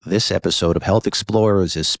This episode of Health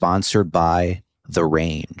Explorers is sponsored by The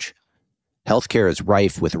Range. Healthcare is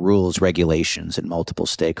rife with rules, regulations, and multiple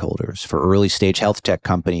stakeholders. For early-stage health tech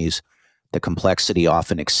companies, the complexity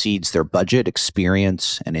often exceeds their budget,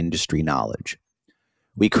 experience, and industry knowledge.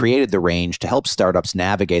 We created The Range to help startups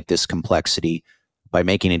navigate this complexity by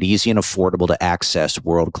making it easy and affordable to access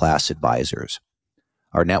world-class advisors.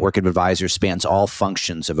 Our network of advisors spans all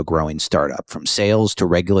functions of a growing startup, from sales to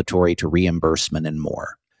regulatory to reimbursement and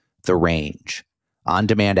more. The Range,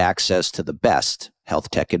 on-demand access to the best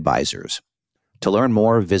health tech advisors. To learn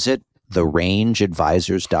more, visit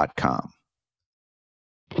therangeadvisors.com.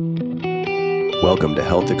 Welcome to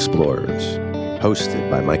Health Explorers, hosted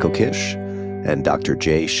by Michael Kish and Dr.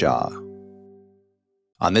 Jay Shah.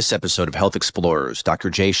 On this episode of Health Explorers,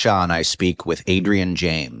 Dr. Jay Shah and I speak with Adrian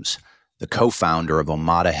James, the co-founder of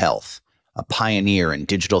Omada Health, a pioneer in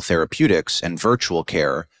digital therapeutics and virtual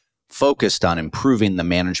care focused on improving the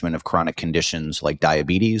management of chronic conditions like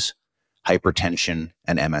diabetes, hypertension,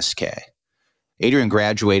 and MSK. Adrian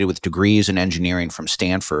graduated with degrees in engineering from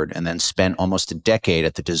Stanford and then spent almost a decade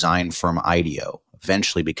at the design firm IDEO,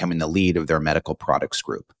 eventually becoming the lead of their medical products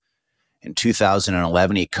group. In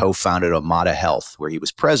 2011, he co-founded Omada Health, where he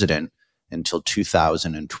was president until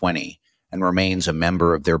 2020 and remains a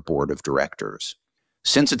member of their board of directors.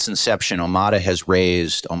 Since its inception, Omada has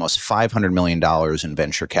raised almost $500 million in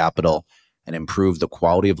venture capital and improved the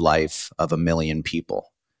quality of life of 1 million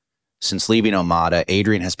people. Since leaving Omada,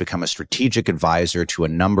 Adrian has become a strategic advisor to a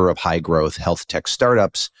number of high-growth health tech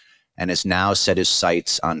startups and has now set his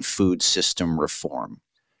sights on food system reform.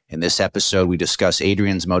 In this episode, we discuss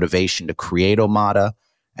Adrian's motivation to create Omada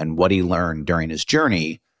and what he learned during his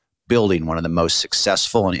journey building one of the most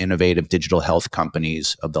successful and innovative digital health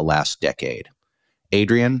companies of the last decade.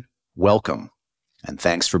 Adrian, welcome, and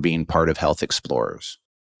thanks for being part of Health Explorers.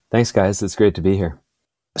 Thanks, guys. It's great to be here.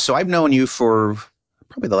 So I've known you for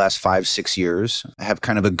probably the last 5-6 years. I have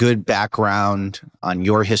kind of a good background on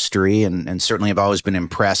your history, and certainly I've always been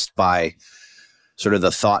impressed by sort of the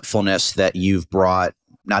thoughtfulness that you've brought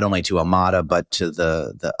not only to Omada, but to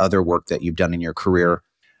the other work that you've done in your career.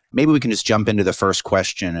 Maybe we can just jump into the first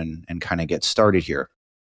question and kind of get started here.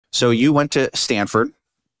 So you went to Stanford.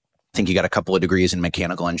 I think you got a couple of degrees in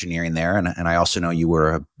mechanical engineering there. And I also know you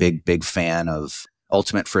were a big fan of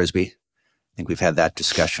Ultimate Frisbee. I think we've had that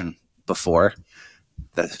discussion before.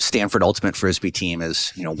 The Stanford Ultimate Frisbee team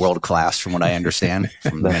is, world-class from what I understand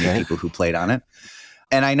from the many people who played on it.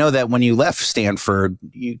 And I know that when you left Stanford,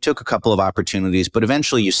 you took a couple of opportunities, but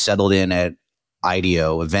eventually you settled in at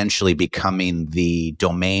IDEO, eventually becoming the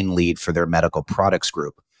domain lead for their medical products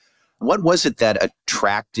group. What was it that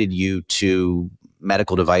attracted you to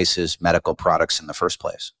medical devices, medical products in the first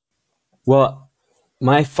place? Well,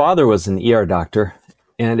 my father was an ER doctor.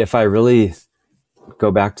 And if I really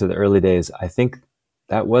go back to the early days, I think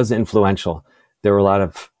that was influential. There were a lot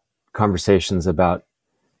of conversations about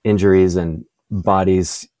injuries and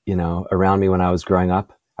bodies, around me when I was growing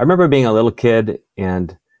up. I remember being a little kid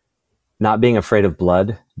and not being afraid of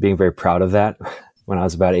blood, being very proud of that when I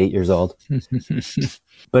was about 8 years old.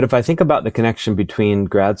 But if I think about the connection between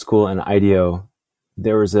grad school and IDEO,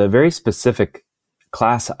 there was a very specific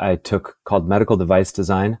class I took called medical device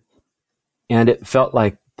design. And it felt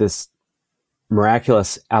like this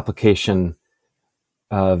miraculous application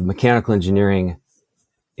of mechanical engineering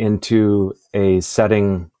into a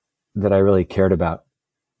setting that I really cared about.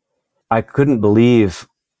 I couldn't believe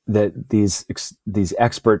that these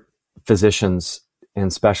expert physicians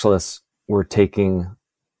and specialists were taking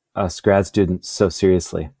us grad students so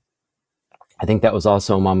seriously. I think that was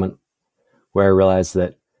also a moment where I realized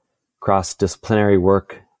that cross-disciplinary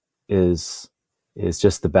work is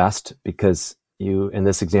just the best, because in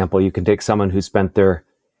this example, you can take someone who spent their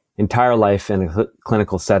entire life in a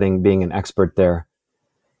clinical setting being an expert there,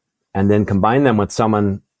 and then combine them with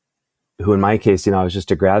someone who, in my case, I was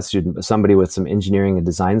just a grad student, but somebody with some engineering and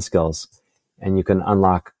design skills, and you can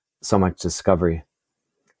unlock so much discovery.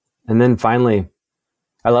 And then finally,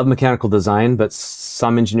 I love mechanical design, but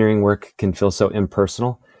some engineering work can feel so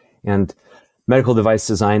impersonal. And medical device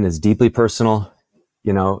design is deeply personal,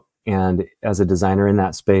 and as a designer in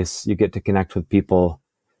that space, you get to connect with people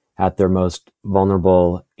at their most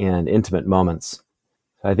vulnerable and intimate moments.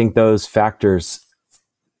 I think those factors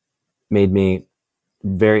made me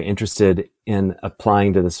very interested in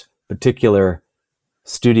applying to this particular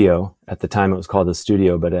studio. At the time, it was called a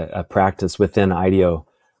studio, but a practice within IDEO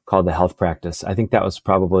called the health practice. I think that was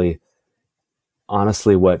probably,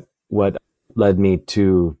 honestly, what led me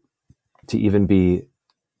to even be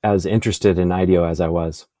as interested in IDEO as I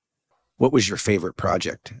was. What was your favorite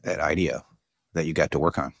project at IDEO that you got to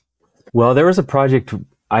work on? Well, there was a project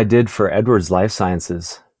I did for Edwards Life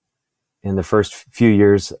Sciences in the first few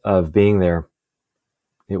years of being there,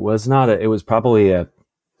 it was probably a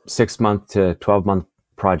 6-month to 12-month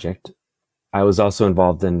project. I was also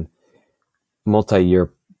involved in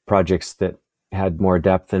multi-year projects that had more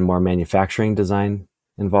depth and more manufacturing design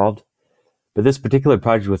involved. But this particular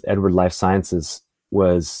project with Edward Life Sciences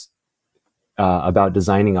was about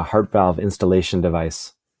designing a heart valve installation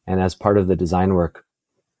device. And as part of the design work,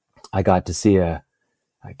 I got to see a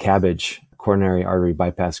CABG, coronary artery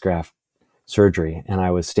bypass graft surgery. And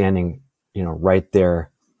I was standing, right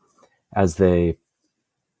there as they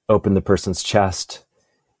opened the person's chest,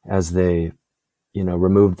 as they,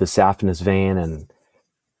 removed the saphenous vein and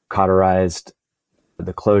cauterized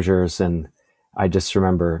the closures. And I just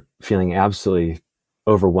remember feeling absolutely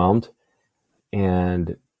overwhelmed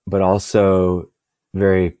but also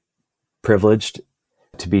very privileged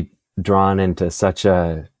to be drawn into such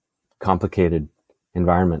a complicated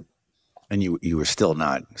environment. And you were still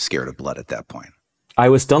not scared of blood at that point. I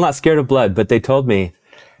was still not scared of blood, but they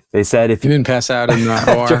said, if you didn't pass out in the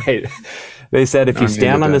OR. That's right. They said, if you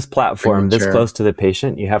stand on this platform this close to the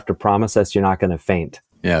patient, you have to promise us you're not going to faint.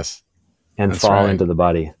 Yes. And fall into the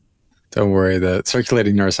body. Don't worry. The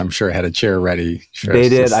circulating nurse, I'm sure, had a chair ready. Sure, they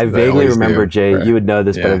did. I vaguely remember, Jay, right. You would know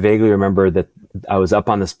this, but I vaguely remember that I was up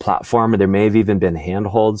on this platform, and there may have even been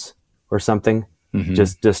handholds or something,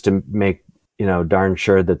 just to make, darn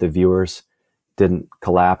sure that the viewers didn't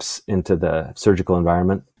collapse into the surgical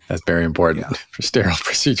environment. That's very important for sterile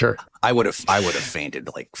procedure. I would have fainted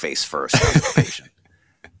like face first on the patient.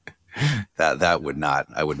 I would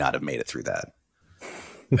not have made it through that.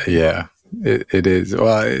 Yeah, it is.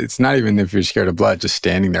 Well, it's not even if you're scared of blood, just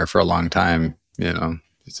standing there for a long time, it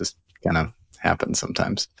just kind of happens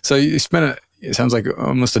sometimes. So you spent it sounds like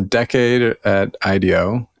almost a decade at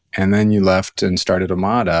IDEO, and then you left and started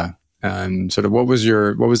Omada. And sort of what was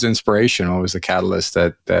the inspiration? What was the catalyst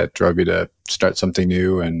that drove you to start something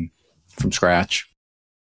new and from scratch?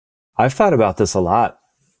 I've thought about this a lot.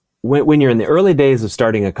 When you're in the early days of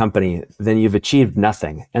starting a company, then you've achieved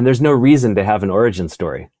nothing. And there's no reason to have an origin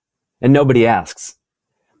story. And nobody asks.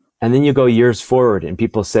 And then you go years forward and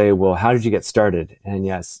people say, well, how did you get started? And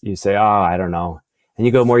yes, you say, oh, I don't know. And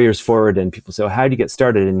you go more years forward and people say, well, how did you get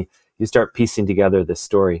started? And you start piecing together this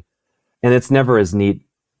story. And it's never as neat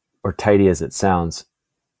or tidy as it sounds.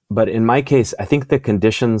 But in my case, I think the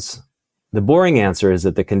boring answer is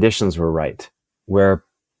that the conditions were right, where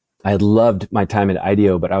I had loved my time at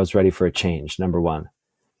IDEO, but I was ready for a change, number one.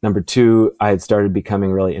 Number two, I had started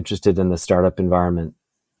becoming really interested in the startup environment,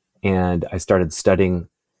 and I started studying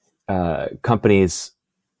companies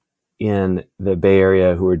in the Bay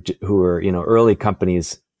Area who were early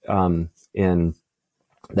companies in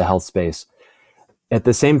the health space. At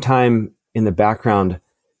the same time, in the background,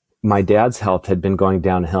 my dad's health had been going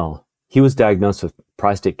downhill. He was diagnosed with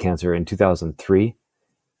prostate cancer in 2003,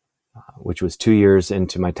 which was 2 years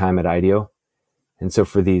into my time at IDEO. And so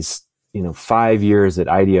for these, 5 years at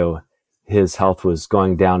IDEO, his health was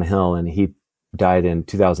going downhill and he died in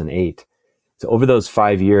 2008. So over those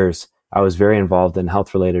 5 years, I was very involved in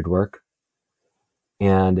health-related work.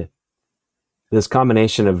 And this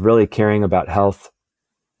combination of really caring about health,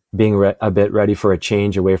 being a bit ready for a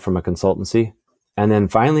change away from a consultancy. And then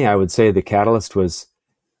finally, I would say the catalyst was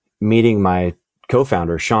meeting my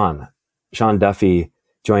co-founder, Sean. Sean Duffy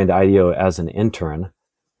joined IDEO as an intern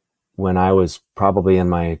when I was probably in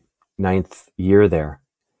my 9th year there.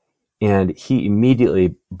 And he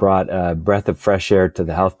immediately brought a breath of fresh air to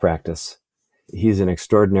the health practice. He's an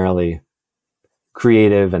extraordinarily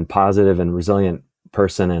creative and positive and resilient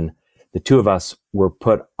person. And the two of us were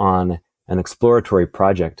put on an exploratory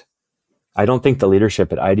project. I don't think the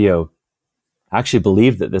leadership at IDEO actually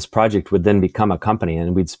believed that this project would then become a company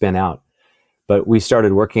and we'd spin out. But we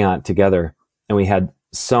started working on it together and we had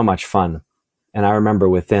so much fun. And I remember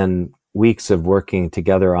within weeks of working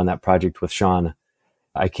together on that project with Sean,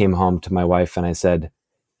 I came home to my wife and I said,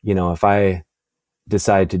 if I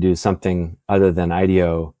decide to do something other than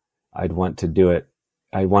IDEO, I'd want to do it.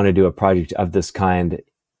 I want to do a project of this kind,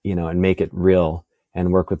 and make it real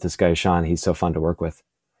and work with this guy, Sean. He's so fun to work with.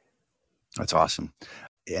 That's awesome.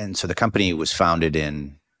 And so the company was founded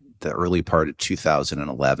in the early part of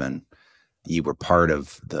 2011. You were part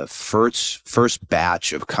of the first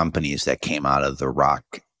batch of companies that came out of the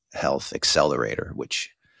Rock Health Accelerator,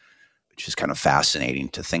 which is kind of fascinating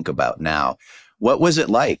to think about now. What was it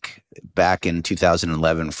like back in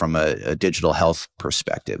 2011 from a digital health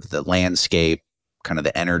perspective? The landscape, kind of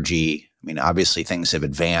the energy. I mean, obviously things have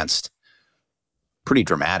advanced pretty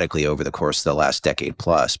dramatically over the course of the last decade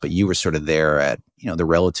plus, but you were sort of there at, the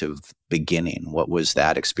relative beginning. What was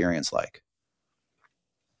that experience like?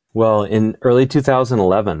 Well, in early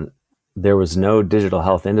 2011, there was no digital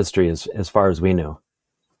health industry as far as we knew.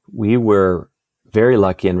 We were very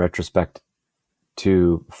lucky in retrospect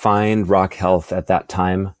to find Rock Health at that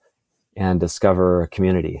time and discover a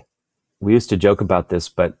community. We used to joke about this,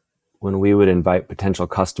 but when we would invite potential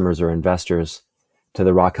customers or investors to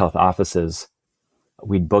the Rock Health offices,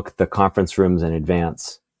 we'd book the conference rooms in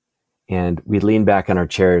advance. And we'd lean back in our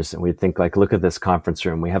chairs and we'd think like, look at this conference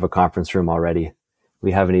room. We have a conference room already.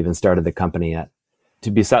 We haven't even started the company yet.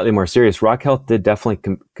 To be slightly more serious, Rock Health did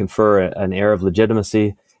definitely confer an air of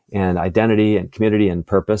legitimacy and identity and community and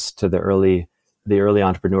purpose to the early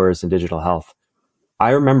entrepreneurs in digital health. I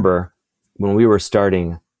remember when we were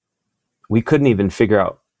starting, we couldn't even figure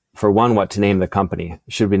out, for one, what to name the company.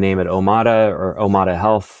 Should we name it Omada or Omada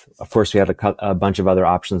Health? Of course, we had a bunch of other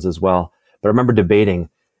options as well. But I remember debating,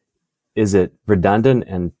 is it redundant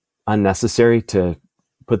and unnecessary to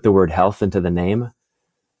put the word health into the name?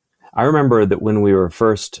 I remember that when we were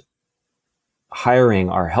first hiring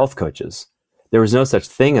our health coaches, there was no such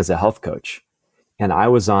thing as a health coach. And I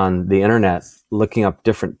was on the internet looking up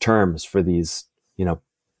different terms for these,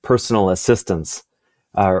 personal assistants,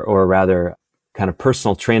 or rather kind of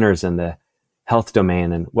personal trainers in the health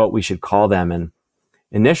domain and what we should call them. And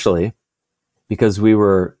initially, because we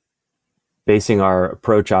were basing our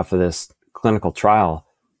approach off of this clinical trial,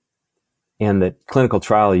 and the clinical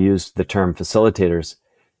trial used the term facilitators,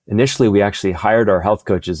 initially we actually hired our health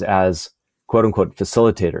coaches as quote unquote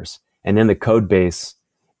facilitators. And in the code base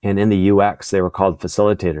and in the UX, they were called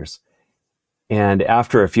facilitators. And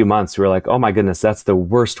after a few months, we were like, oh my goodness, that's the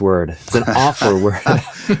worst word. It's an awful word.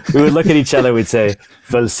 We would look at each other, we'd say,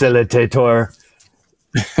 facilitator.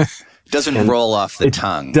 Doesn't roll off the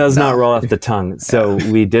tongue. Does not roll off the tongue. So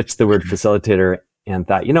we ditched the word facilitator and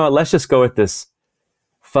thought, you know what, let's just go with this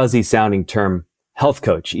fuzzy sounding term, health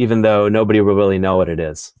coach, even though nobody will really know what it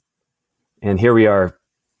is. And here we are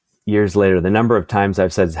years later. The number of times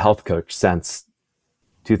I've said health coach since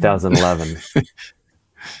 2011.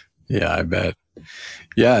 Yeah, I bet.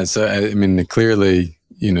 Yeah. So, I mean, clearly,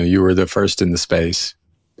 you were the first in the space.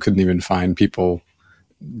 Couldn't even find people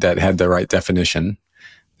that had the right definition.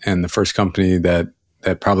 And the first company that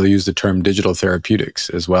probably used the term digital therapeutics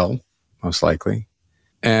as well, most likely.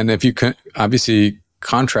 And if you can obviously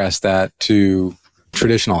contrast that to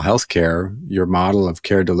traditional healthcare, your model of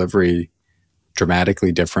care delivery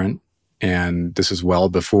dramatically different. And this is well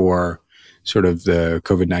before sort of the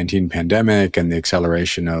COVID-19 pandemic and the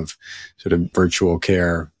acceleration of sort of virtual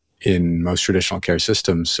care in most traditional care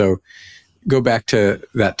systems. So go back to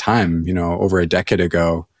that time, over a decade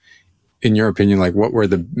ago. In your opinion, like what were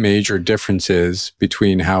the major differences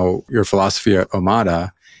between how your philosophy at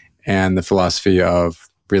Omada and the philosophy of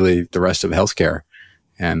really the rest of healthcare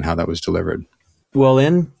and how that was delivered? Well,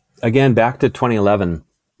 again, back to 2011,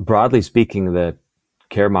 broadly speaking, the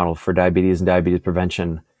care model for diabetes and diabetes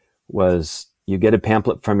prevention was you get a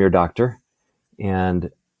pamphlet from your doctor and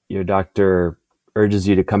your doctor urges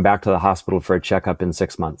you to come back to the hospital for a checkup in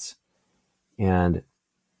 6 months. And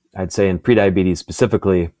I'd say in prediabetes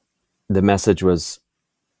specifically, the message was,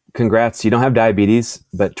 congrats, you don't have diabetes,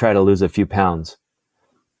 but try to lose a few pounds.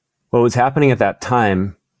 What was happening at that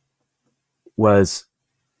time was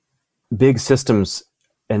big systems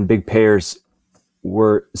and big payers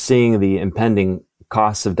were seeing the impending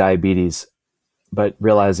costs of diabetes, but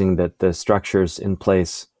realizing that the structures in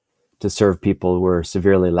place to serve people were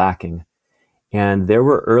severely lacking. And there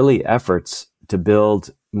were early efforts to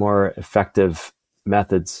build more effective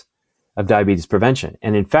methods of diabetes prevention.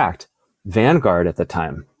 And in fact, Vanguard at the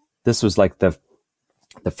time, this was like the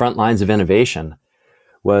front lines of innovation,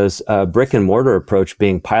 was a brick and mortar approach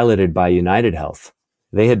being piloted by United Health.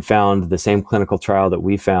 They had found the same clinical trial that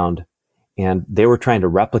we found, and they were trying to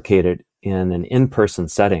replicate it in an in-person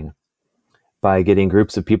setting by getting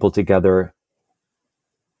groups of people together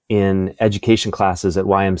in education classes at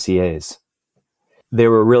YMCAs. They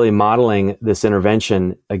were really modeling this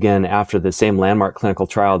intervention, again, after the same landmark clinical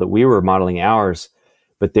trial that we were modeling ours,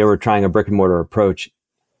 but they were trying a brick and mortar approach.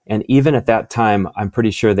 And even at that time, I'm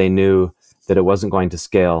pretty sure they knew that it wasn't going to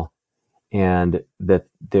scale and that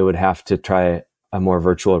they would have to try a more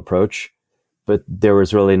virtual approach. But there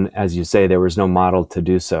was really, as you say, there was no model to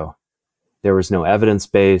do so. There was no evidence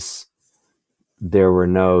base. There were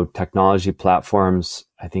no technology platforms,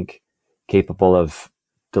 I think, capable of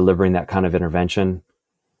delivering that kind of intervention.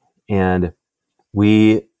 And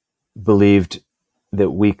we believed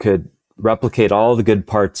that we could replicate all the good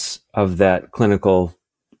parts of that clinical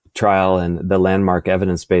trial and the landmark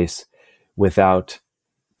evidence base without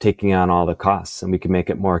taking on all the costs. And we could make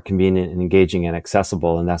it more convenient and engaging and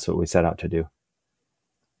accessible. And that's what we set out to do.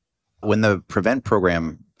 When the Prevent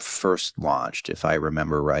program first launched, if I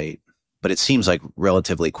remember right. But it seems like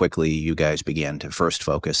relatively quickly you guys began to first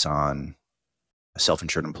focus on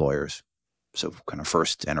self-insured employers. So kind of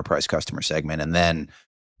first enterprise customer segment. And then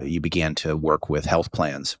you began to work with health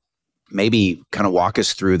plans. Maybe kind of walk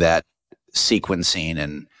us through that sequencing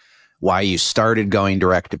and why you started going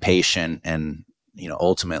direct to patient and,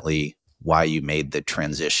 ultimately why you made the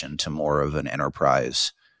transition to more of an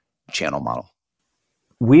enterprise channel model.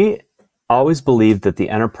 We always believed that the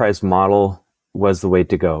enterprise model was the way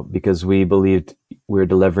to go because we believed we were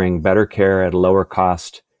delivering better care at a lower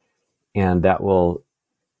cost, and that will,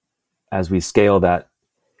 as we scale that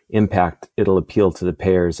impact, it'll appeal to the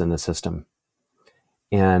payers in the system.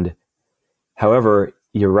 And however,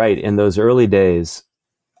 you're right, in those early days,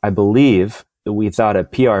 I believe that we thought a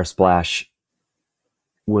PR splash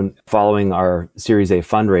when following our Series A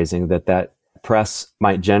fundraising, that press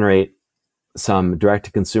might generate some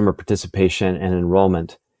direct-to-consumer participation and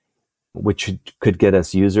enrollment, which could get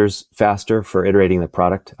us users faster for iterating the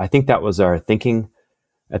product. I think that was our thinking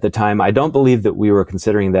at the time. I don't believe that we were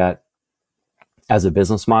considering that as a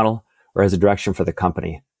business model or as a direction for the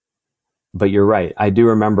company. But you're right. I do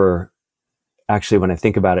remember, actually, when I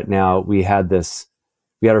think about it now, we had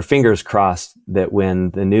our fingers crossed that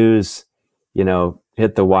when the news,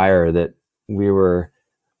 hit the wire that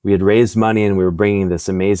we had raised money and we were bringing this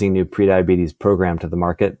amazing new prediabetes program to the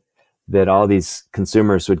market, that all these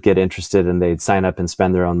consumers would get interested and they'd sign up and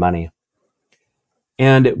spend their own money.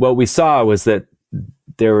 And what we saw was that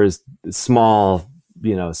there was a small,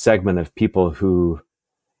 segment of people who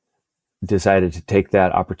decided to take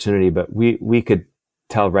that opportunity, but we could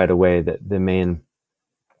tell right away that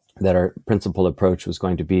our principal approach was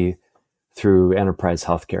going to be through enterprise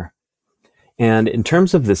healthcare. And in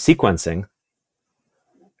terms of the sequencing,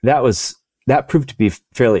 that proved to be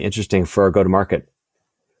fairly interesting for our go-to-market.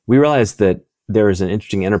 We realized that there is an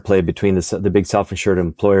interesting interplay between the big self-insured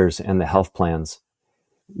employers and the health plans,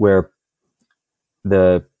 where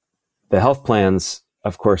the health plans,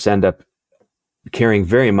 of course, end up caring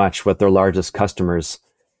very much what their largest customers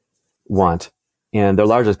want. And their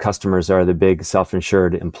largest customers are the big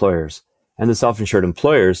self-insured employers. And the self-insured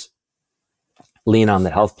employers lean on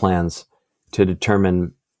the health plans to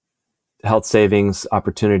determine health savings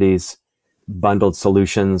opportunities, bundled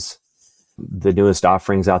solutions, the newest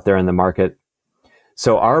offerings out there in the market.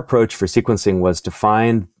 So our approach for sequencing was to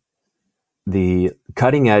find the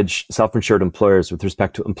cutting edge self-insured employers with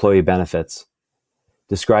respect to employee benefits,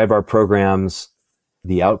 describe our programs,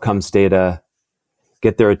 the outcomes data,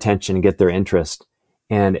 get their attention, get their interest.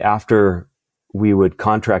 And after we would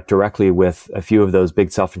contract directly with a few of those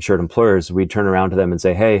big self-insured employers, we'd turn around to them and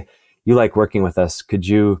say, hey, you like working with us. Could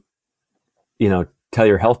you, tell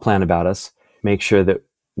your health plan about us, make sure that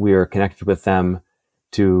we are connected with them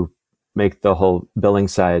to make the whole billing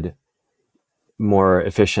side more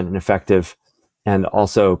efficient and effective, and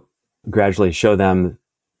also gradually show them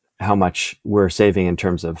how much we're saving in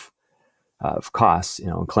terms of costs,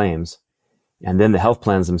 and claims. And then the health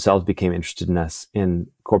plans themselves became interested in us, in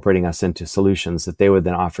incorporating us into solutions that they would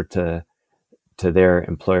then offer to their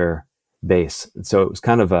employer base. And so it was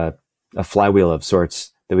kind of a flywheel of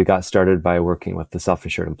sorts that we got started by working with the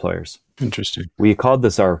self-insured employers. Interesting. We called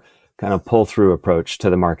this our kind of pull-through approach to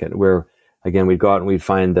the market, where, again, we'd go out and we'd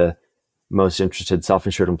find the most interested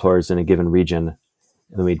self-insured employers in a given region, and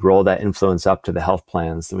then we'd roll that influence up to the health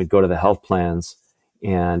plans. Then we'd go to the health plans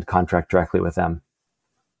and contract directly with them.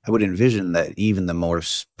 I would envision that even the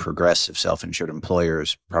most progressive self-insured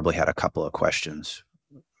employers probably had a couple of questions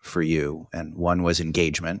for you. And one was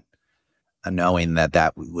engagement, and knowing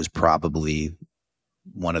that was probably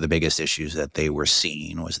one of the biggest issues that they were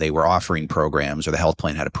seeing was they were offering programs, or the health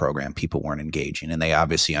plan had a program, people weren't engaging. And they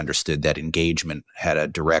obviously understood that engagement had a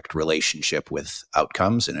direct relationship with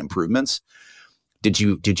outcomes and improvements. Did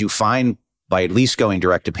you find, by at least going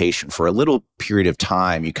direct to patient for a little period of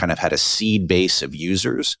time, you kind of had a seed base of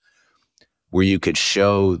users where you could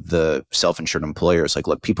show the self-insured employers, like,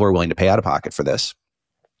 look, people are willing to pay out of pocket for this.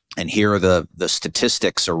 And here are the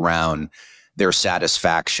statistics around their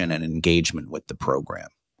satisfaction and engagement with the program?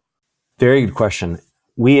 Very good question.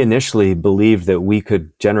 We initially believed that we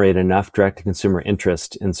could generate enough direct-to-consumer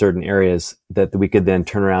interest in certain areas that we could then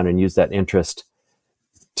turn around and use that interest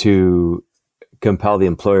to compel the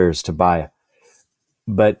employers to buy.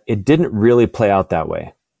 But it didn't really play out that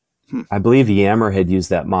way. I believe Yammer had used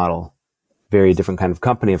that model. Very different kind of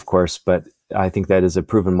company, of course, but I think that is a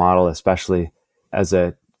proven model, especially as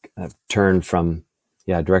a turn from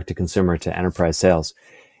direct-to-consumer to enterprise sales.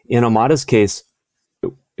 In Omada's case,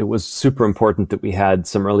 it was super important that we had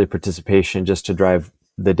some early participation just to drive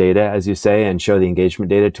the data, as you say, and show the engagement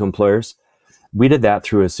data to employers. We did that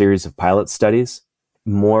through a series of pilot studies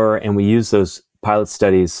and we used those pilot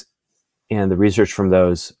studies and the research from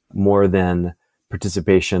those more than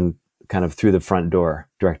participation kind of through the front door,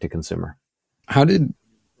 direct to consumer.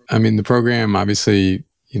 The program, obviously,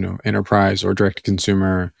 enterprise or direct to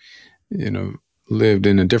consumer, lived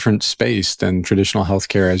in a different space than traditional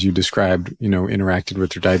healthcare, as you described, interacted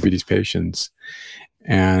with your diabetes patients.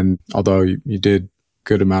 And although you did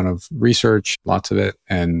good amount of research, lots of it,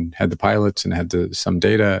 and had the pilots and had some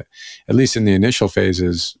data, at least in the initial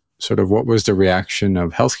phases, sort of what was the reaction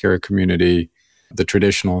of healthcare community, the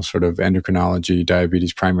traditional sort of endocrinology,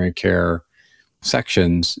 diabetes, primary care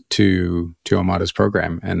sections to Omada's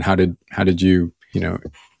program, and how did you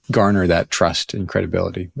garner that trust and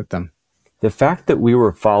credibility with them? The fact that we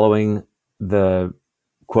were following the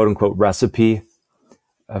quote unquote recipe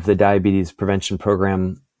of the diabetes prevention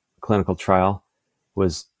program clinical trial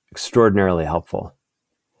was extraordinarily helpful.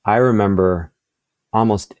 I remember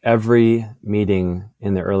almost every meeting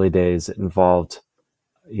in the early days that involved,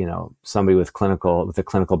 somebody with a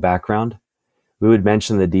clinical background. We would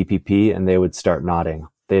mention the DPP and they would start nodding.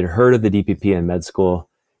 They'd heard of the DPP in med school.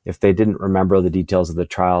 If they didn't remember the details of the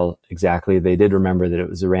trial exactly, they did remember that it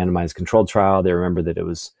was a randomized controlled trial. They remember that it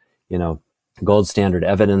was, gold standard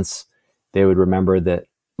evidence. They would remember that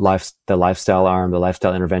the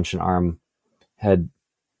lifestyle intervention arm had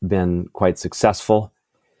been quite successful.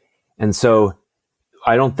 And so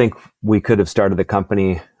I don't think we could have started the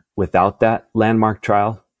company without that landmark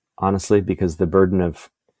trial, honestly, because the burden of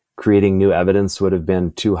creating new evidence would have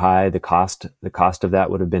been too high. The cost of that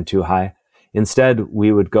would have been too high. Instead,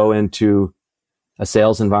 we would go into a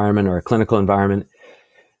sales environment or a clinical environment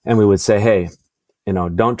and we would say, hey,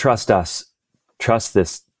 don't trust us. Trust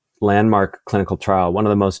this landmark clinical trial, one of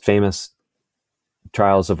the most famous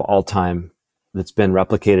trials of all time that's been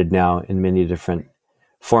replicated now in many different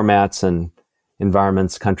formats and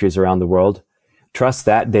environments, countries around the world. Trust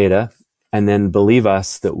that data and then believe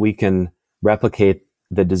us that we can replicate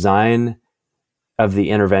the design of the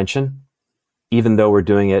intervention, even though we're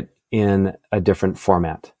doing it in a different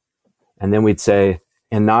format. And then we'd say,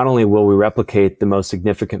 and not only will we replicate the most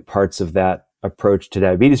significant parts of that approach to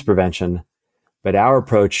diabetes prevention, but our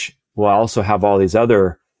approach will also have all these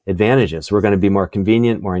other advantages. We're going to be more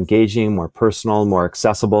convenient, more engaging, more personal, more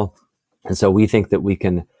accessible. And so we think that we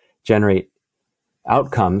can generate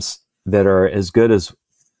outcomes that are as good as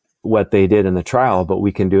what they did in the trial, but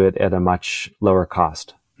we can do it at a much lower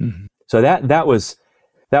cost. Mm-hmm. So that was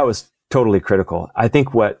totally critical. I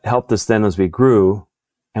think what helped us then as we grew,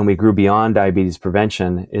 and we grew beyond diabetes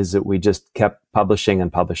prevention, is that we just kept publishing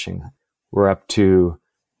and publishing. We're up to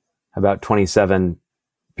about 27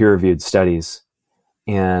 peer-reviewed studies.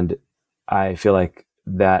 And I feel like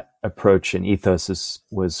that approach and ethos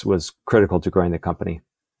was critical to growing the company.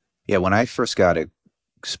 Yeah, when I first got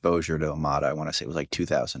exposure to Omada, I want to say it was like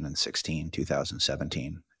 2016,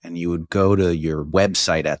 2017. And you would go to your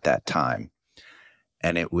website at that time,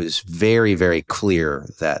 and it was very, very clear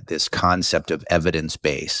that this concept of evidence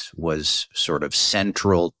base was sort of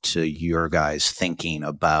central to your guys' thinking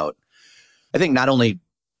about, I think, not only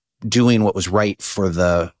doing what was right for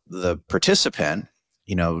the participant,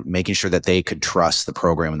 making sure that they could trust the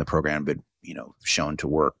program and the program had, shown to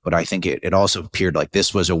work. But I think it also appeared like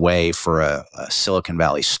this was a way for a Silicon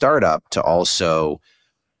Valley startup to also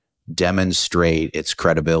demonstrate its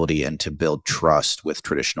credibility and to build trust with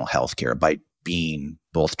traditional healthcare by being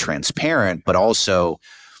both transparent, but also,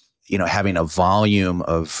 having a volume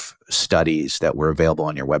of studies that were available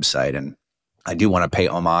on your website. And I do want to pay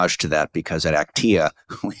homage to that because at IDEO,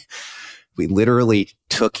 we literally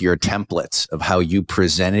took your templates of how you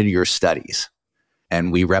presented your studies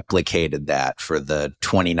and we replicated that for the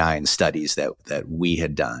 29 studies that we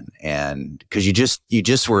had done. And because you just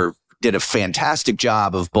did a fantastic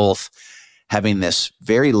job of both having this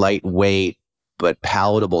very lightweight but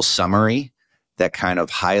palatable summary that kind of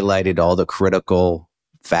highlighted all the critical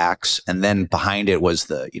facts. And then behind it was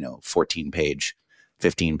the, 14-page,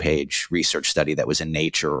 15-page research study that was in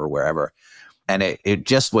Nature or wherever. And it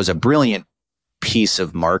just was a brilliant piece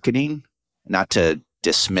of marketing, not to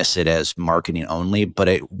dismiss it as marketing only, but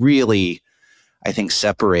it really, I think,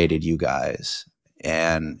 separated you guys.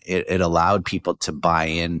 And it allowed people to buy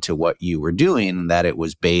into what you were doing, that it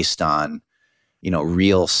was based on,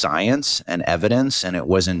 real science and evidence. And it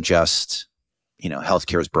wasn't just,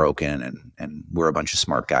 healthcare is broken and we're a bunch of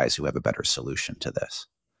smart guys who have a better solution to this.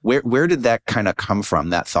 Where did that kind of come from,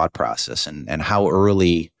 that thought process? And how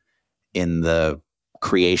early in the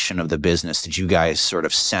creation of the business did you guys sort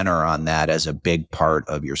of center on that as a big part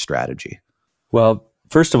of your strategy? Well,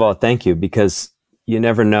 first of all, thank you, because you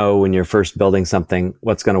never know when you're first building something,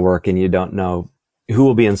 what's going to work, and you don't know who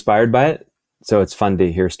will be inspired by it. So it's fun to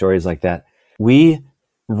hear stories like that.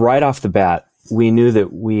 Right off the bat, we knew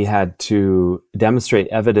that we had to demonstrate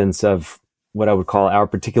evidence of what I would call our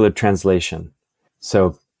particular translation.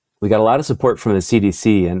 So we got a lot of support from the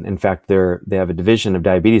CDC. And in fact, they have a division of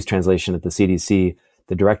diabetes translation at the CDC.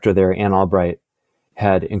 The director there, Ann Albright,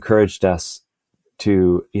 had encouraged us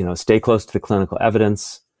to, stay close to the clinical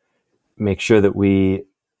evidence, make sure that we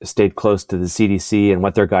stayed close to the CDC and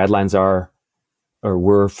what their guidelines are or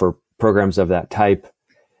were for programs of that type.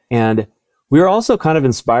 And we were also kind of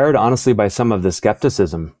inspired, honestly, by some of the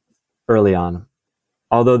skepticism early on.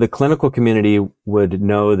 Although the clinical community would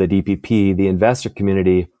know the DPP, the investor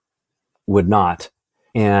community would not.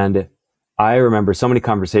 And I remember so many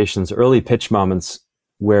conversations, early pitch moments,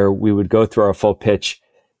 where we would go through our full pitch,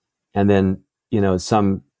 and then,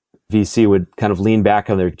 some VC would kind of lean back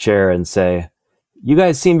on their chair and say, "You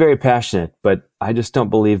guys seem very passionate, but I just don't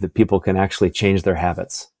believe that people can actually change their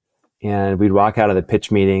habits." And we'd walk out of the pitch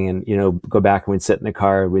meeting and, go back and we'd sit in the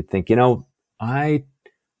car and we'd think, I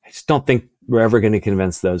just don't think we're ever going to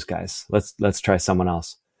convince those guys. Let's try someone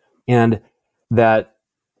else. And that,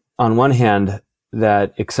 on one hand,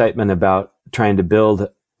 that excitement about trying to build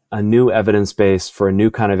a new evidence base for a new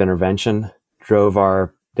kind of intervention drove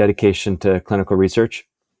our dedication to clinical research.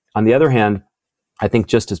 On the other hand, I think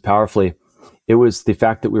just as powerfully, it was the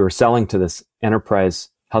fact that we were selling to this enterprise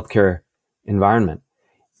healthcare environment.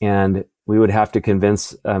 And we would have to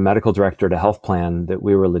convince a medical director at a health plan that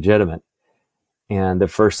we were legitimate. And the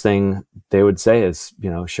first thing they would say is,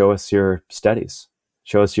 show us your studies,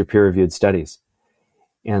 show us your peer-reviewed studies.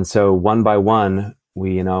 And so one by one,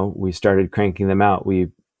 we started cranking them out.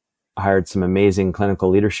 We hired some amazing clinical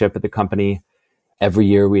leadership at the company. Every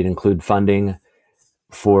year we'd include funding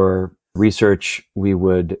for research. We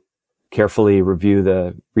would carefully review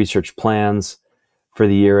the research plans for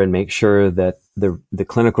the year and make sure that the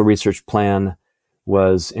clinical research plan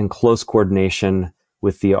was in close coordination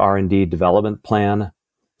with the R&D development plan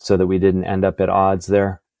so that we didn't end up at odds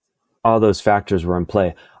there. All those factors were in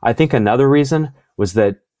play. I think another reason was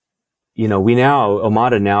that,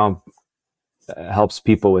 Omada now helps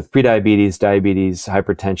people with prediabetes, diabetes,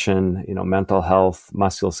 hypertension, mental health,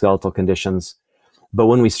 musculoskeletal conditions. But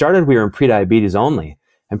when we started, we were in prediabetes only.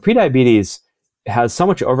 And prediabetes has so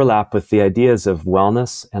much overlap with the ideas of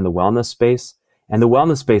wellness and the wellness space. And the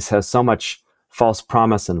wellness space has so much false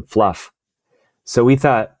promise and fluff. So we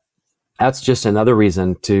thought that's just another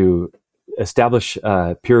reason to establish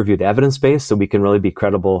a peer-reviewed evidence base so we can really be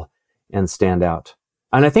credible and stand out.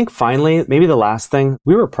 And I think finally, maybe the last thing,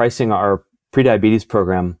 we were pricing our prediabetes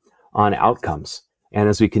program on outcomes. And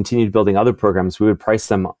as we continued building other programs, we would price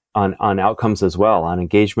them on outcomes as well, on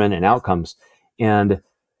engagement and outcomes. And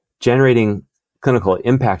generating clinical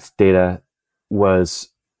impact data was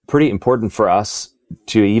pretty important for us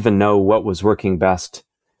to even know what was working best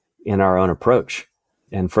in our own approach.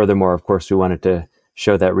 And furthermore, of course, we wanted to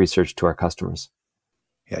show that research to our customers.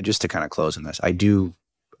 Yeah, just to kind of close on this, I think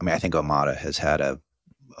Omada has had a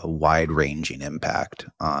wide-ranging impact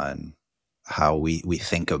on how we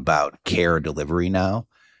think about care delivery now.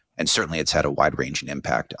 And certainly it's had a wide-ranging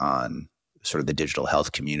impact on sort of the digital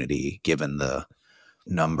health community, given the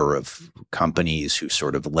number of companies who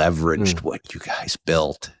sort of leveraged what you guys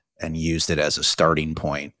built and used it as a starting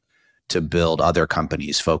point to build other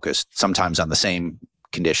companies focused sometimes on the same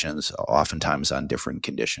conditions, oftentimes on different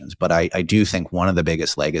conditions. But I do think one of the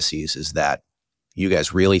biggest legacies is that you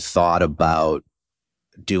guys really thought about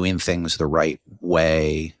doing things the right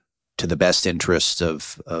way to the best interests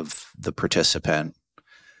of the participant.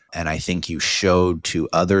 And I think you showed to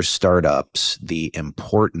other startups the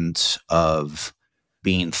importance of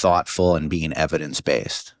being thoughtful and being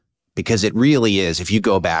evidence-based. Because it really is, if you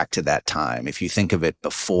go back to that time, if you think of it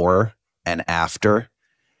before and after,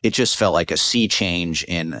 it just felt like a sea change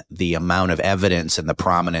in the amount of evidence and the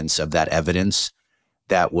prominence of that evidence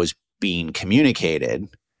that was being communicated.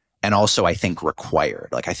 And also, I think, required.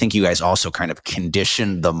 Like, I think you guys also kind of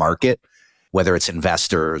conditioned the market, whether it's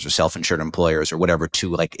investors or self-insured employers or whatever,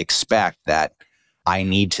 to like expect that I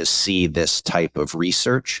need to see this type of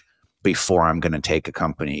research before I'm going to take a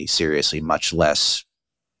company seriously, much less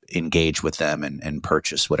engage with them and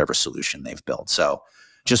purchase whatever solution they've built. So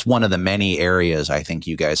just one of the many areas I think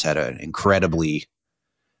you guys had an incredibly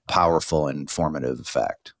powerful and formative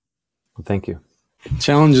effect. Well, thank you.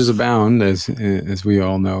 Challenges abound, as we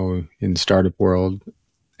all know, in startup world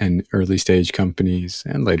and early stage companies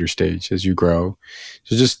and later stage as you grow.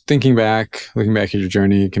 So just looking back at your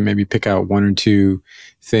journey, you can maybe pick out one or two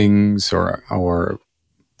things or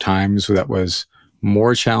times that was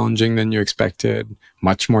more challenging than you expected,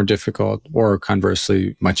 much more difficult, or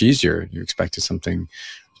conversely, much easier? You expected something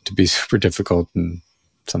to be super difficult and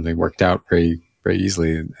something worked out very, very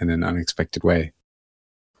easily in an unexpected way.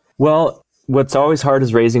 Well, what's always hard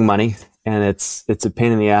is raising money, and it's a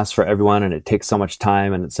pain in the ass for everyone, and it takes so much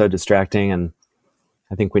time, and it's so distracting. And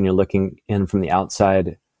I think when you're looking in from the outside,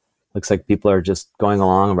 it looks like people are just going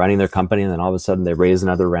along, running their company, and then all of a sudden they raise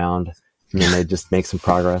another round, and then they just make some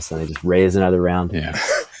progress, and they just raise another round. Yeah.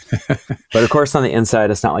 But of course, on the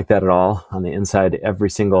inside, it's not like that at all. On the inside, every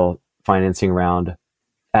single financing round,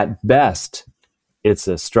 at best, it's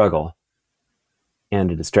a struggle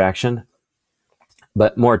and a distraction.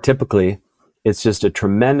 But more typically, it's just a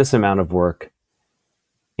tremendous amount of work,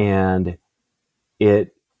 and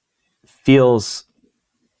it feels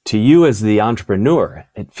to you as the entrepreneur,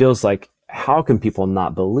 it feels like, how can people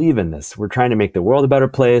not believe in this? We're trying to make the world a better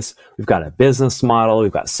place. We've got a business model.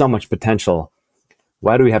 We've got so much potential.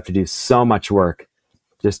 Why do we have to do so much work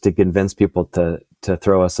just to convince people to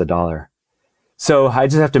throw us $1? So I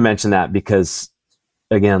just have to mention that because,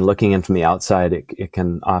 again, looking in from the outside, it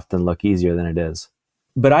can often look easier than it is.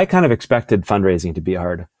 But I kind of expected fundraising to be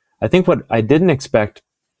hard. I think what I didn't expect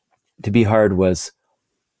to be hard was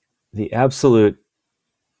the absolute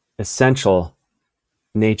essential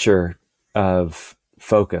nature of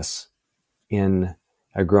focus in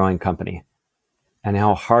a growing company, and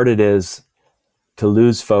how hard it is to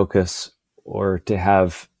lose focus or to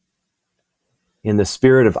have, in the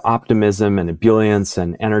spirit of optimism and ebullience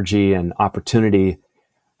and energy and opportunity,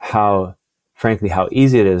 how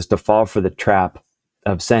easy it is to fall for the trap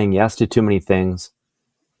of saying yes to too many things,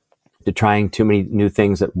 to trying too many new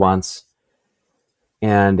things at once,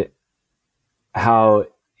 and how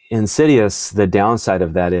insidious the downside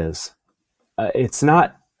of that is. It's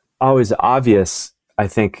not always obvious, I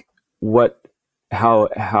think,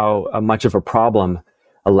 how much of a problem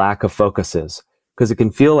a lack of focus is, because it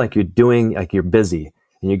can feel like you're busy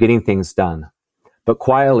and you're getting things done. But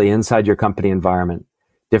quietly inside your company environment,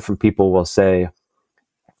 different people will say,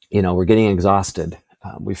 we're getting exhausted.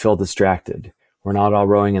 We feel distracted. We're not all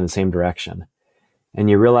rowing in the same direction. And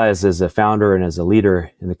you realize as a founder and as a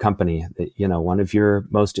leader in the company that, one of your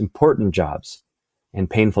most important jobs and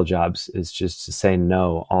painful jobs is just to say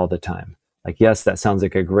no all the time. Like, yes, that sounds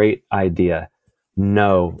like a great idea.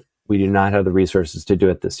 No, we do not have the resources to do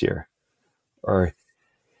it this year. Or,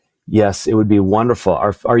 yes, it would be wonderful.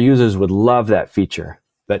 Our users would love that feature,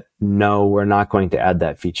 but no, we're not going to add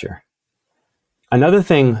that feature. Another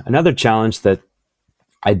challenge that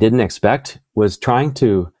I didn't expect was trying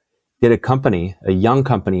to get a young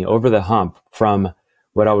company over the hump from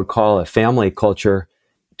what I would call a family culture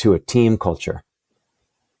to a team culture.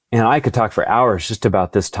 And I could talk for hours just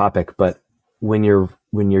about this topic, but when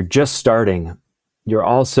you're just starting, you're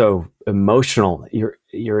also emotional.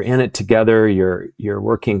 You're in it together. You're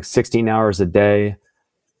working 16 hours a day,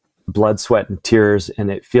 blood, sweat, and tears,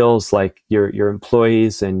 and it feels like your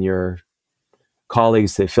employees and your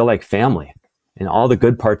colleagues, they feel like family, and all the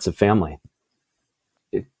good parts of family.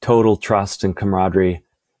 Total trust and camaraderie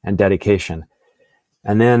and dedication.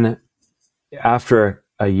 And then after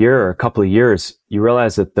a year or a couple of years, you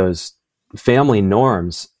realize that those family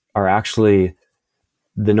norms are actually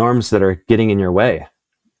the norms that are getting in your way.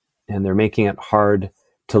 And they're making it hard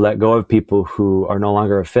to let go of people who are no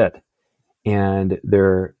longer a fit. And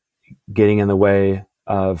they're getting in the way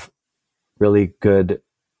of really good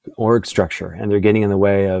org structure. And they're getting in the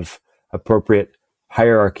way of appropriate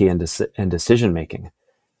hierarchy and decision making.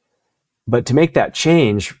 But to make that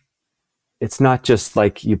change, it's not just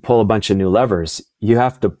like you pull a bunch of new levers. You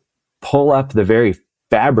have to pull up the very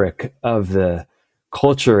fabric of the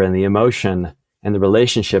culture and the emotion and the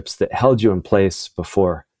relationships that held you in place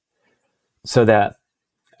before. So that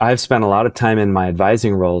I've spent a lot of time in my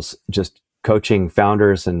advising roles just coaching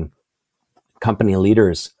founders and company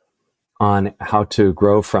leaders on how to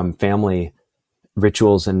grow from family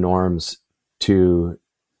rituals and norms to,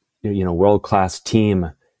 world-class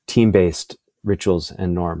team-based rituals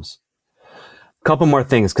and norms. A couple more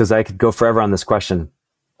things, because I could go forever on this question.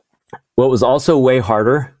 What was also way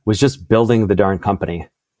harder was just building the darn company.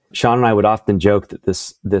 Sean and I would often joke that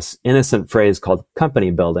this innocent phrase called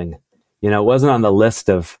company building, it wasn't on the list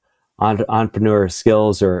of entrepreneur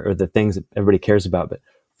skills or the things that everybody cares about, but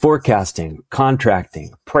forecasting,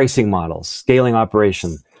 contracting, pricing models, scaling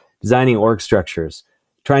operations, designing org structures,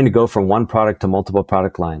 trying to go from one product to multiple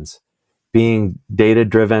product lines, being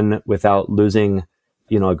data-driven without losing,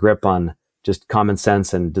 a grip on just common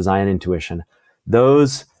sense and design intuition.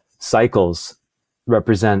 Those cycles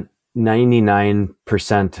represent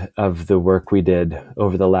 99% of the work we did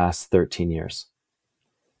over the last 13 years.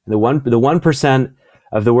 The 1%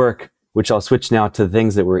 of the work, which I'll switch now to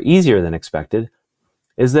things that were easier than expected,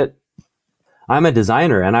 is that I'm a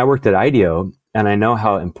designer and I worked at IDEO and I know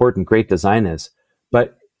how important great design is.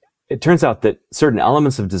 But it turns out that certain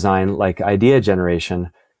elements of design, like idea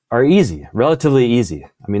generation, are easy, relatively easy.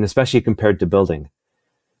 I mean, especially compared to building.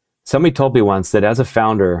 Somebody told me once that as a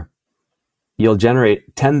founder, you'll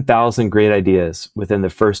generate 10,000 great ideas within the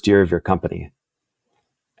first year of your company.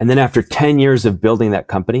 And then after 10 years of building that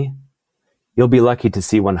company, you'll be lucky to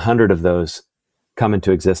see 100 of those come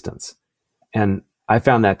into existence. And I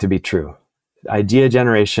found that to be true. Idea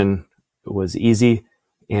generation was easy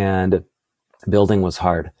and building was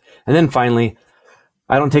hard. And then finally,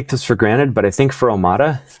 I don't take this for granted, but I think for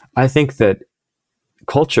Omada, I think that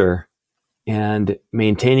culture and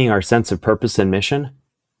maintaining our sense of purpose and mission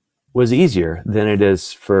was easier than it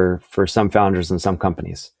is for some founders and some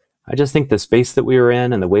companies. I just think the space that we were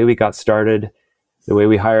in and the way we got started, the way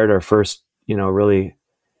we hired our first, really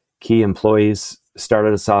key employees,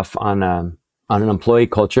 started us off on an employee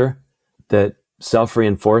culture that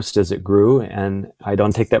self-reinforced as it grew. And I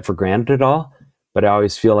don't take that for granted at all, but I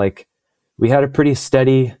always feel like we had a pretty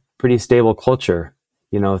steady, pretty stable culture,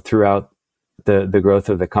 throughout the growth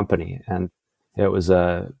of the company. And it was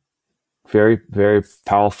a very, very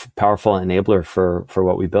powerful enabler for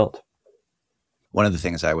what we built. One of the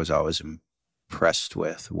things I was always impressed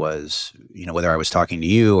with was, whether I was talking to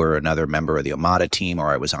you or another member of the Omada team, or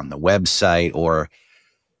I was on the website, or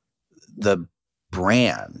the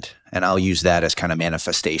brand, and I'll use that as kind of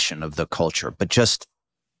manifestation of the culture, but just,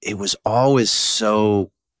 it was always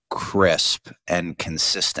so crisp and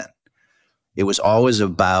consistent. It was always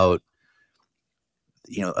about,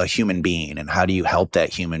 a human being, and how do you help that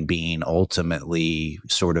human being ultimately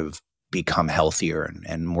sort of become healthier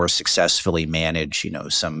and more successfully manage,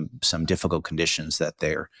 some difficult conditions that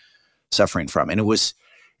they're suffering from. And it was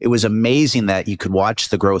amazing that you could watch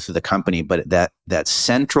the growth of the company, but that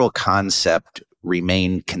central concept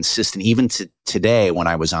remained consistent even to today when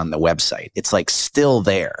I was on the website. It's like still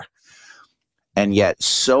there. And yet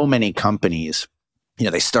so many companies,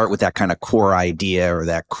 they start with that kind of core idea or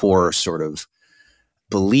that core sort of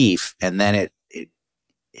belief, and then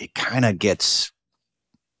it kind of gets,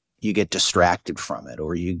 you get distracted from it,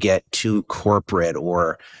 or you get too corporate,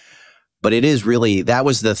 but it is really, that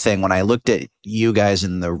was the thing when I looked at you guys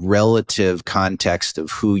in the relative context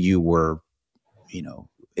of who you were,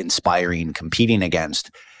 inspiring, competing against.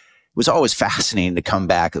 It was always fascinating to come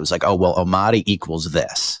back. It was like, oh, well, Omada equals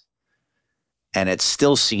this. And it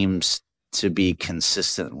still seems to be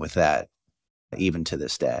consistent with that even to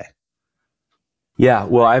this day. Yeah,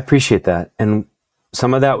 well, I appreciate that. And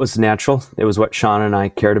some of that was natural. It was what Sean and I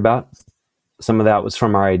cared about. Some of that was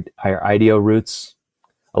from our IDEO roots.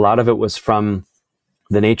 A lot of it was from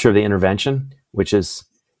the nature of the intervention, which is,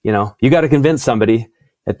 you got to convince somebody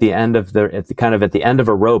at the end of the end of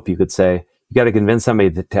a rope, you could say, you got to convince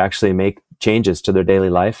somebody to actually make changes to their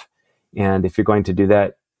daily life. And if you're going to do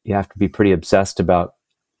that, you have to be pretty obsessed about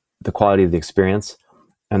the quality of the experience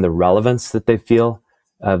and the relevance that they feel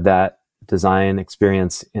of that design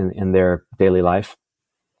experience in their daily life.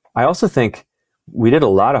 I also think we did a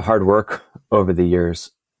lot of hard work over the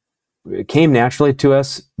years. It came naturally to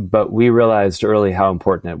us, but we realized early how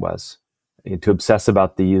important it was to obsess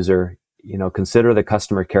about the user, consider the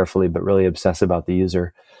customer carefully, but really obsess about the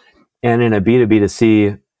user. And in a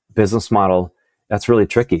B2B2C business model, that's really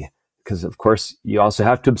tricky because, of course, you also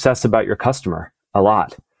have to obsess about your customer a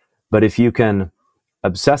lot. But if you can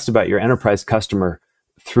obsess about your enterprise customer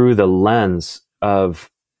through the lens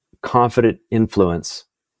of confident influence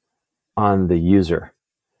on the user,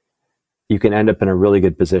 you can end up in a really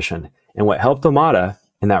good position. And what helped Omada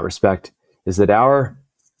in that respect is that our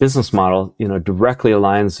business model, directly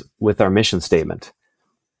aligns with our mission statement.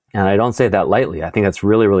 And I don't say that lightly. I think that's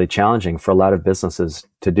really, really challenging for a lot of businesses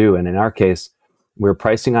to do. And in our case, we're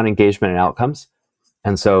pricing on engagement and outcomes.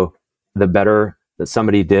 And so the better that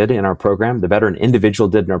somebody did in our program, the better an individual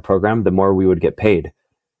did in our program, the more we would get paid.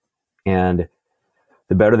 And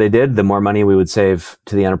the better they did, the more money we would save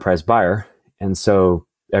to the enterprise buyer. And so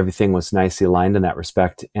everything was nicely aligned in that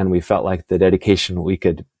respect. And we felt like the dedication we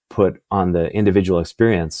could put on the individual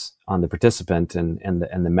experience, on the participant and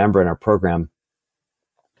the member in our program,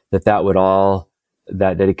 that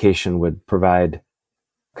dedication would provide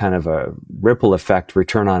kind of a ripple effect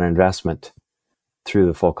return on investment through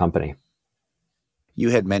the full company. You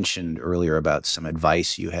had mentioned earlier about some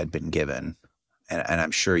advice you had been given, and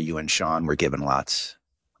I'm sure you and Sean were given lots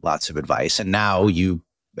of advice. And now you,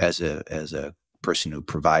 as a person who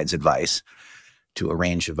provides advice to a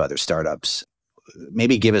range of other startups,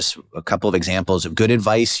 maybe give us a couple of examples of good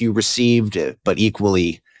advice you received, but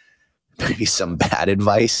equally maybe some bad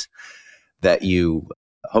advice that you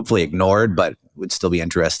hopefully ignored, but would still be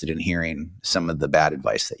interested in hearing some of the bad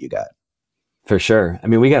advice that you got. For sure. I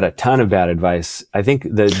mean, we got a ton of bad advice. I think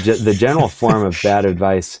the general form of bad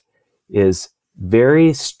advice is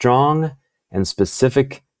very strong and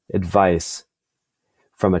specific advice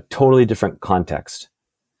from a totally different context,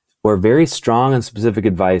 or very strong and specific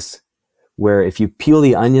advice where if you peel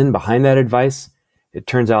the onion behind that advice, it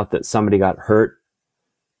turns out that somebody got hurt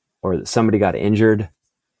or that somebody got injured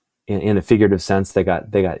in a figurative sense. They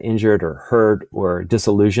got injured or hurt or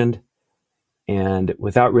disillusioned. And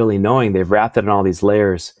without really knowing, they've wrapped it in all these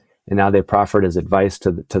layers, and now they proffer it as advice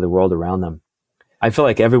to the world around them. I feel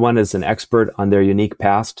like everyone is an expert on their unique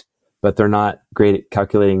past, but they're not great at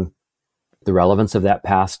calculating the relevance of that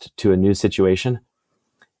past to a new situation.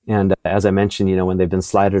 And as I mentioned, when they've been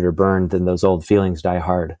slighted or burned, then those old feelings die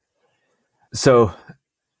hard. So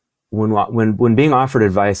when being offered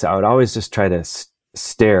advice, I would always just try to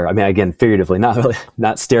stare. I mean, again, figuratively,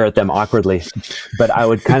 not stare at them awkwardly, but I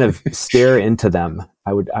would kind of stare into them.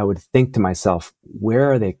 I would think to myself,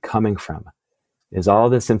 where are they coming from? Is all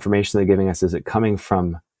this information they're giving us, is it coming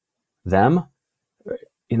from them,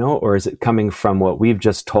 or is it coming from what we've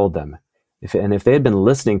just told them? If they had been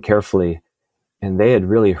listening carefully and they had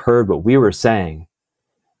really heard what we were saying,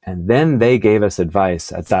 and then they gave us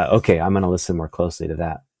advice, I thought, okay, I'm going to listen more closely to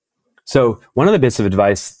that. So one of the bits of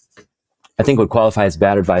advice I think would qualify as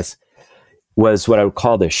bad advice was what I would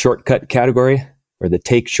call the shortcut category, or the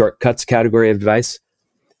take shortcuts category of advice.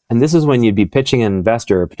 And this is when you'd be pitching an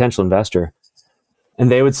investor or potential investor, and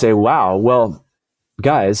they would say, wow, well,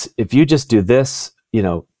 guys, if you just do this,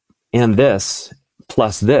 and this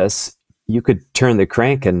plus this, you could turn the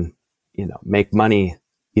crank and, make money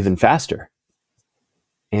even faster.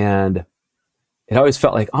 And it always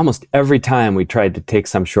felt like almost every time we tried to take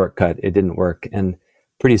some shortcut, it didn't work. And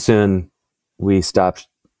pretty soon we stopped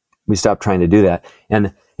trying to do that.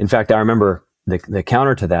 And in fact, I remember the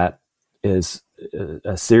counter to that is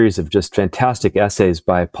a series of just fantastic essays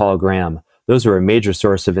by Paul Graham. Those were a major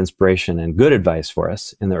source of inspiration and good advice for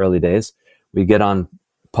us in the early days. We get on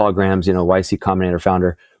Paul Graham's, YC Combinator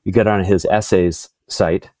founder, we get on his essays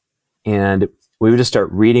site, and we would just start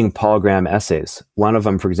reading Paul Graham essays. One of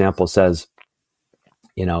them, for example, says,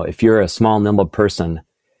 if you're a small, nimble person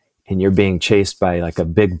and you're being chased by like a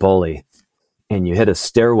big bully and you hit a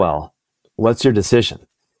stairwell, what's your decision?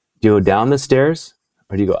 Do you go down the stairs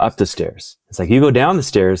or do you go up the stairs? It's like, you go down the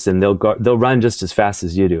stairs and they'll run just as fast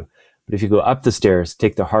as you do. But if you go up the stairs,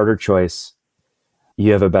 take the harder choice,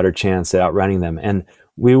 you have a better chance at outrunning them. And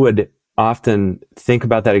we would often think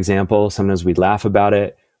about that example. Sometimes we'd laugh about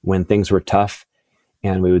it when things were tough.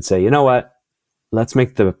 And we would say, you know what? Let's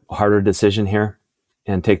make the harder decision here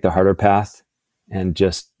and take the harder path and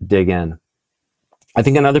just dig in. I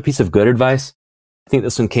think another piece of good advice, I think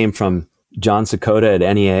this one came from John Sakota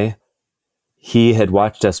at NEA. He had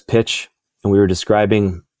watched us pitch, and we were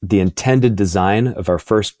describing the intended design of our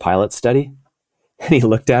first pilot study. And he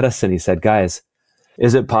looked at us and he said, guys,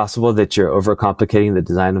 is it possible that you're overcomplicating the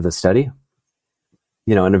design of the study?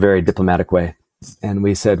 In a very diplomatic way. And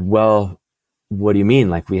we said, well, what do you mean?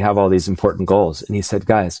 Like, we have all these important goals. And he said,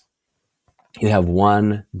 guys, you have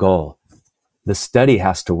one goal. The study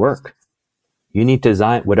has to work. You need to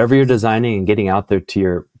design whatever you're designing and getting out there to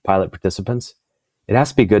your pilot participants. It has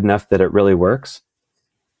to be good enough that it really works.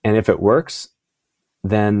 And if it works,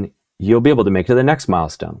 then you'll be able to make it to the next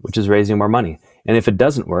milestone, which is raising more money. And if it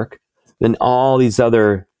doesn't work, then all these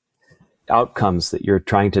other outcomes that you're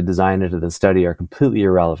trying to design into the study are completely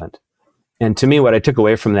irrelevant. And to me, what I took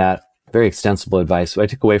away from that, very extensible advice, what I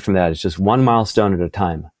took away from that is just one milestone at a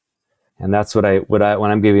time. And that's what I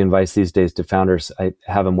when I'm giving advice these days to founders, I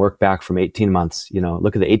have them work back from 18 months,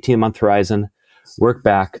 look at the 18-month horizon, work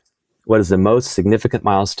back, what is the most significant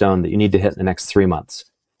milestone that you need to hit in the next 3 months,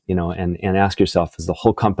 and ask yourself, is the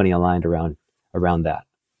whole company aligned around that?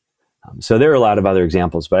 So there are a lot of other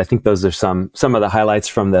examples, but I think those are some of the highlights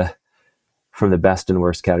from the best and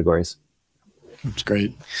worst categories. That's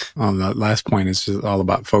great. That last point is just all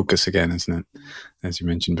about focus again, isn't it? As you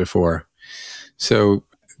mentioned before. So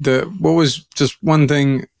what was just one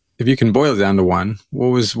thing, if you can boil it down to one, what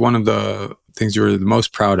was one of the things you were the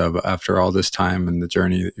most proud of after all this time and the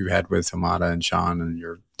journey that you had with Omada and Sean and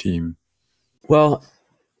your team? Well,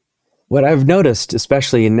 what I've noticed,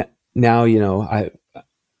 especially now,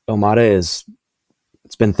 Omada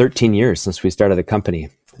it's been 13 years since we started the company.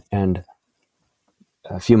 And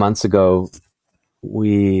a few months ago,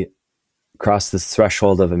 we crossed this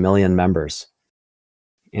threshold of 1 million members.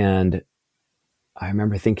 And I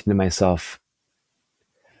remember thinking to myself,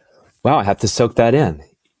 wow, I have to soak that in.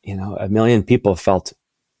 1 million people felt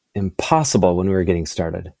impossible when we were getting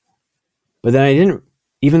started. But then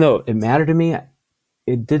even though it mattered to me,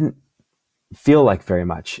 it didn't feel like very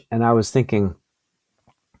much. And I was thinking,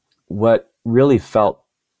 what really felt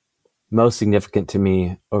most significant to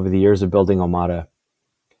me over the years of building Omada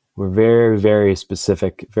were very, very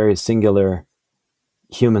specific, very singular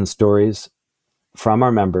human stories from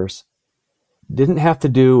our members. Didn't have to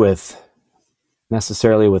do with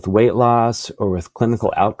necessarily with weight loss or with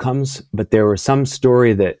clinical outcomes, but there was some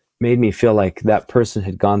story that made me feel like that person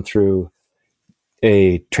had gone through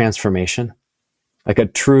a transformation, like a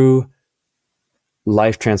true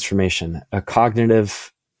life transformation, a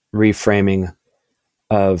cognitive reframing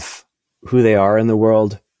of who they are in the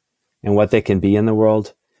world and what they can be in the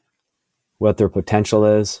world, what their potential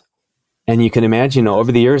is. And you can imagine,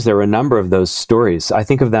 over the years, there were a number of those stories. I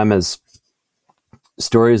think of them as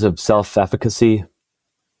stories of self-efficacy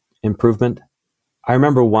improvement. I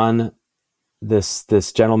remember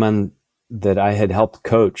this gentleman that I had helped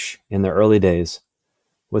coach in the early days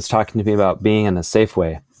was talking to me about being in a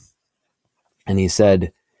Safeway. And he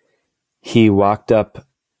said he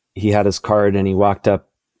had his card and he walked up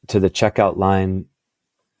to the checkout line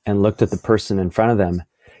and looked at the person in front of them.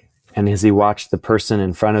 And as he watched the person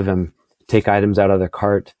in front of him take items out of their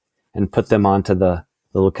cart and put them onto the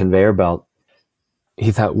little conveyor belt,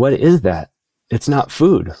 he thought, what is that? It's not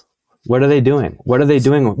food. What are they doing? What are they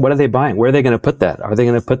doing? What are they buying? Where are they going to put that? Are they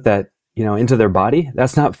going to put that, into their body?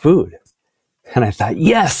 That's not food. And I thought,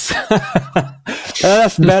 yes,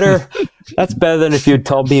 that's better. That's better than if you had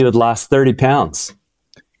told me you had lost 30 pounds,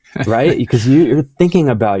 right? Because you're thinking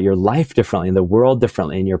about your life differently and the world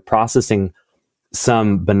differently, and you're processing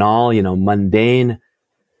some banal, mundane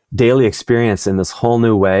daily experience in this whole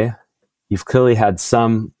new way. You've clearly had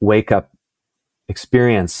some wake up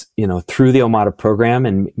experience, through the Omada program,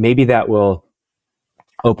 and maybe that will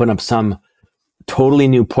open up some totally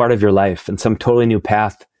new part of your life and some totally new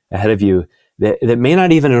path ahead of you that may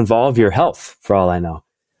not even involve your health, for all I know,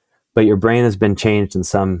 but your brain has been changed in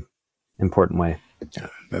some important way. Yeah,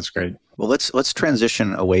 that's great. Well, let's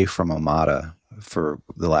transition away from Omada for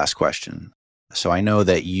the last question. So I know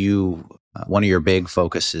that one of your big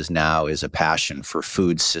focuses now is a passion for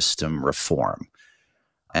food system reform.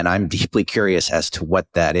 And I'm deeply curious as to what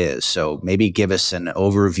that is. So maybe give us an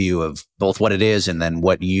overview of both what it is and then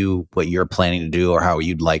what you're planning to do or how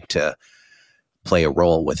you'd like to play a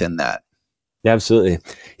role within that. Yeah, absolutely.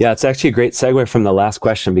 Yeah, it's actually a great segue from the last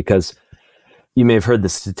question, because you may have heard the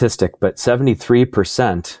statistic, but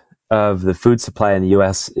 73% of the food supply in the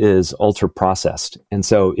US is ultra processed. And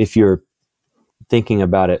so if you're thinking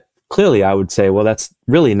about it clearly, I would say, well, that's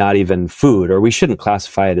really not even food, or we shouldn't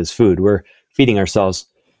classify it as food. We're feeding ourselves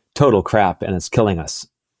total crap and it's killing us.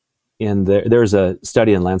 And there's a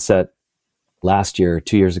study in Lancet last year,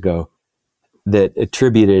 2 years ago, that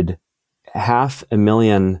attributed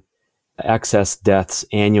 500,000 excess deaths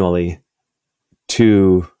annually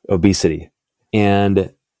to obesity.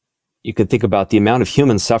 And you could think about the amount of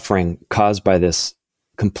human suffering caused by this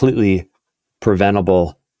completely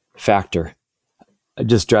preventable factor. It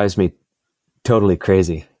just drives me totally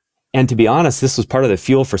crazy. And to be honest, this was part of the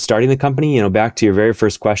fuel for starting the company. Back to your very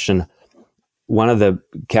first question, one of the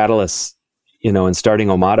catalysts, in starting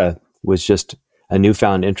Omada was just a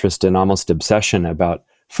newfound interest and almost obsession about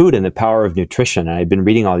food and the power of nutrition. And I've been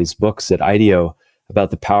reading all these books at IDEO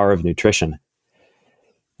about the power of nutrition.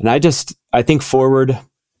 And I think forward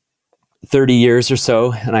 30 years or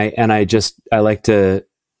so, and I like to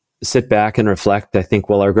sit back and reflect. I think,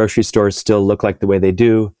 will our grocery stores still look like the way they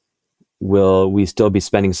do? Will we still be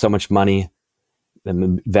spending so much money,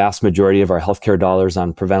 the vast majority of our healthcare dollars,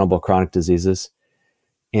 on preventable chronic diseases?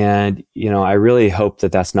 And, I really hope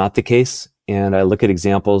that that's not the case. And I look at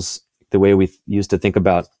examples, the way we used to think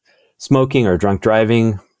about smoking or drunk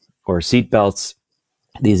driving or seatbelts,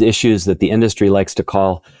 these issues that the industry likes to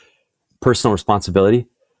call personal responsibility,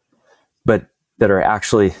 but that are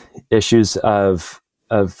actually issues of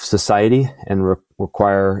society and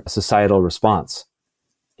require a societal response.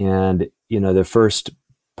 And, the first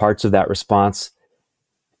parts of that response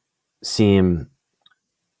seem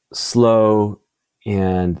slow,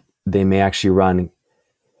 and they may actually run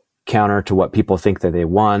counter to what people think that they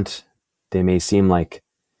want. They may seem like,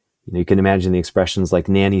 you can imagine the expressions like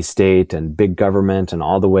nanny state and big government and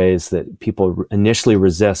all the ways that people initially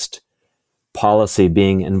resist policy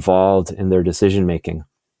being involved in their decision making.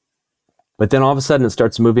 But then all of a sudden it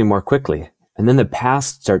starts moving more quickly. And then the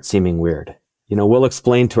past starts seeming weird. We'll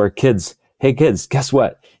explain to our kids, hey kids, guess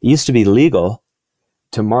what? It used to be legal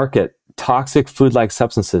to market toxic food-like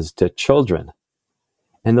substances to children.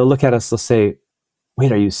 And they'll look at us, they'll say,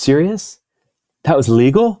 wait, are you serious? That was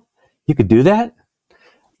legal? You could do that?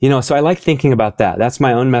 So I like thinking about that. That's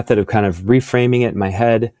my own method of kind of reframing it in my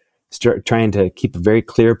head, trying to keep a very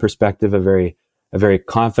clear perspective, a very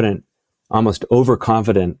confident, almost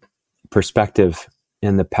overconfident perspective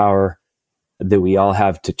in the power that we all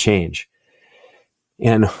have to change.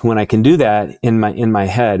 And when I can do that in my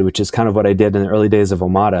head, which is kind of what I did in the early days of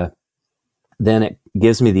Omada, then it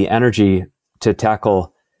gives me the energy to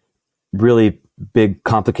tackle really big,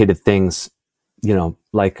 complicated things,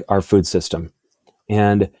 like our food system.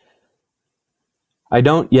 And I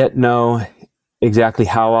don't yet know exactly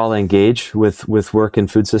how I'll engage with work in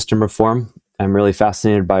food system reform. I'm really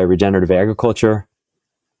fascinated by regenerative agriculture.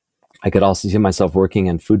 I could also see myself working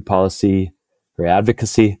in food policy or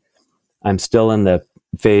advocacy. I'm still in the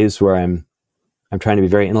phase where I'm trying to be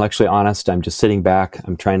very intellectually honest. I'm just sitting back.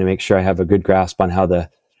 I'm trying to make sure I have a good grasp on how the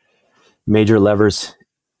major levers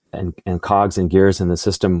and cogs and gears in the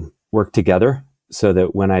system work together, so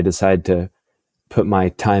that when I decide to put my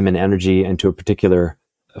time and energy into a particular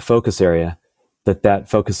focus area, that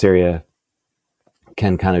focus area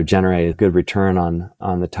can kind of generate a good return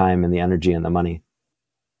on the time and the energy and the money.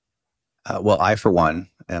 Well, I, for one,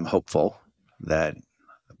 am hopeful that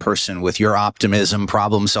a person with your optimism,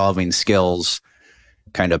 problem-solving skills,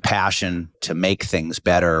 kind of passion to make things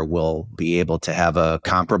better will be able to have a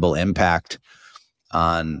comparable impact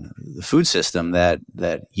on the food system that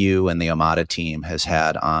you and the Omada team has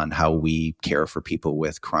had on how we care for people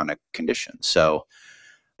with chronic conditions. So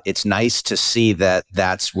it's nice to see that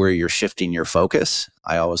that's where you're shifting your focus.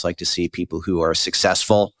 I always like to see people who are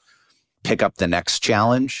successful pick up the next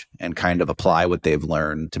challenge and kind of apply what they've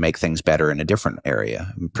learned to make things better in a different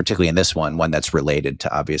area, particularly in this one that's related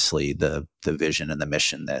to obviously the vision and the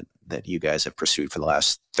mission that you guys have pursued for the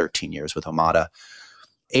last 13 years with Omada.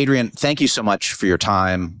 Adrian, thank you so much for your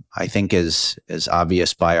time. I think as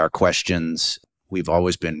obvious by our questions, we've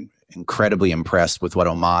always been incredibly impressed with what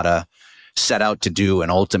Omada set out to do and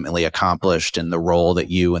ultimately accomplished, and the role that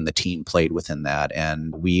you and the team played within that.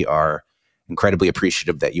 And we are incredibly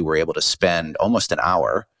appreciative that you were able to spend almost an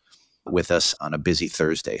hour with us on a busy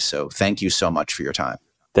Thursday. So thank you so much for your time.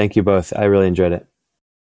 Thank you both. I really enjoyed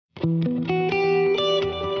it.